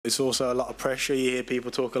It's also a lot of pressure. You hear people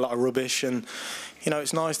talk a lot of rubbish, and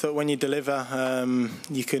it's nice that when you deliver,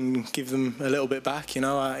 you can give them a little bit back.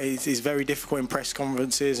 It's very difficult in press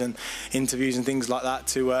conferences and interviews and things like that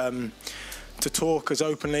to talk as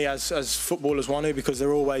openly as footballers want to, because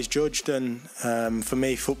they're always judged. And for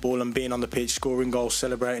me, football and being on the pitch, scoring goals,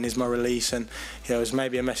 celebrating is my release. And it was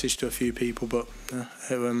maybe a message to a few people, but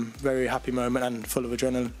it was a very happy moment and full of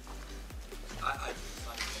adrenaline.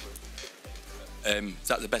 Is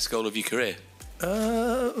that the best goal of your career?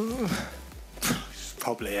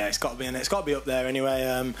 Probably, yeah. It's got to be in it. It's got to be up there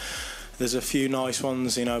anyway. There's a few nice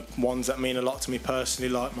ones, ones that mean a lot to me personally,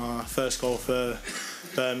 like my first goal for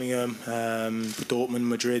Birmingham, Dortmund,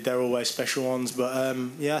 Madrid. They're always special ones, but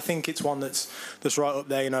yeah, I think it's one that's right up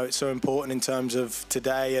there. It's so important in terms of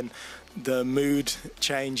today and the mood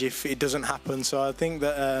change if it doesn't happen. So I think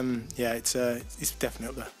that yeah, it's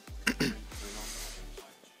definitely up there.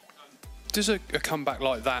 Does a comeback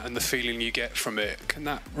like that and the feeling you get from it, can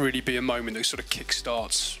that really be a moment that sort of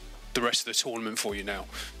kick-starts the rest of the tournament for you now?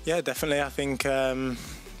 Yeah, definitely. I think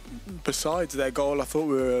besides their goal, I thought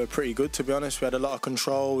we were pretty good, to be honest. We had a lot of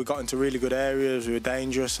control. We got into really good areas. We were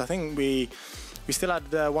dangerous. I think we still had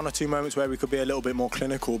one or two moments where we could be a little bit more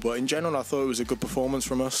clinical, but in general I thought it was a good performance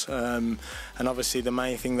from us. And obviously the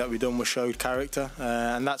main thing that we done was showed character,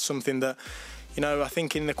 and that's something that I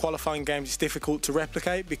think in the qualifying games it's difficult to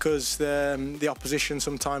replicate, because the opposition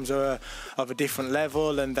sometimes are of a different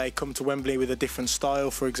level and they come to Wembley with a different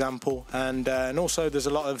style, for example. And also there's a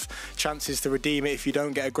lot of chances to redeem it if you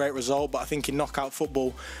don't get a great result. But I think in knockout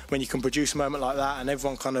football, when you can produce a moment like that and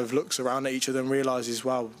everyone kind of looks around at each other and realises,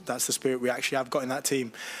 wow, that's the spirit we actually have got in that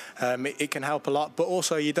team, it can help a lot. But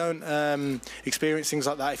also you don't experience things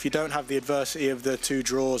like that if you don't have the adversity of the 2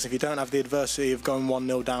 draws, if you don't have the adversity of going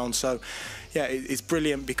 1-0 down. So yeah, it's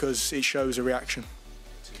brilliant because it shows a reaction.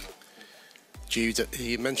 Jude,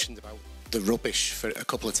 you mentioned about the rubbish for a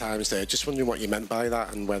couple of times there. Just wondering what you meant by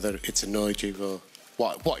that and whether it's annoyed you, or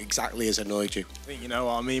what exactly has annoyed you? I think you know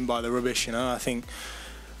what I mean by the rubbish. I think,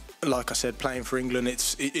 like I said, playing for England,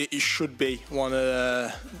 it should be one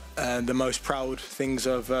of the most proud things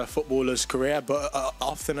of a footballer's career, but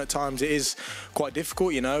often at times it is quite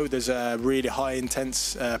difficult. There's a really high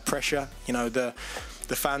intense pressure.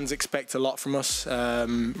 The fans expect a lot from us,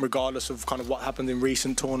 regardless of kind of what happened in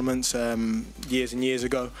recent tournaments years and years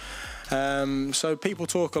ago. So people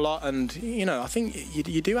talk a lot, and I think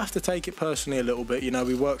you do have to take it personally a little bit.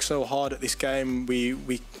 We work so hard at this game.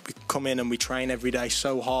 We come in and we train every day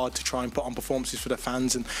so hard to try and put on performances for the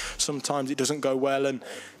fans, and sometimes it doesn't go well, and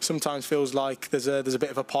sometimes feels like there's a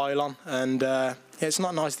bit of a pile on, and yeah, it's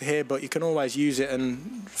not nice to hear, but you can always use it.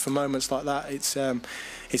 And for moments like that,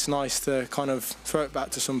 it's nice to kind of throw it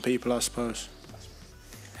back to some people, I suppose.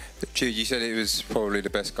 Jude, you said it was probably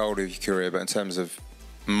the best goal of your career, but in terms of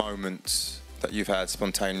moments that you've had,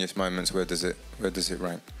 spontaneous moments, where does it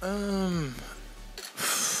rank?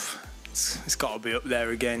 It's got to be up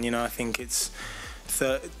there again. I think it's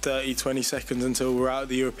 20 seconds until we're out of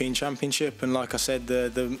the European Championship, and like I said,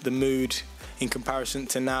 the mood in comparison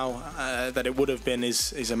to now that it would have been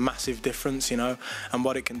is a massive difference, and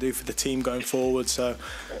what it can do for the team going forward. So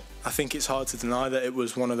I think it's hard to deny that it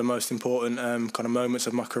was one of the most important kind of moments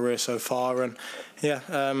of my career so far. And yeah,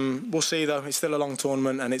 we'll see though. It's still a long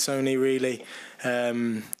tournament, and it's only really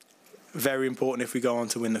very important if we go on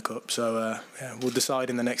to win the cup. So yeah, we'll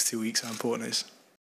decide in the next 2 weeks how important it is.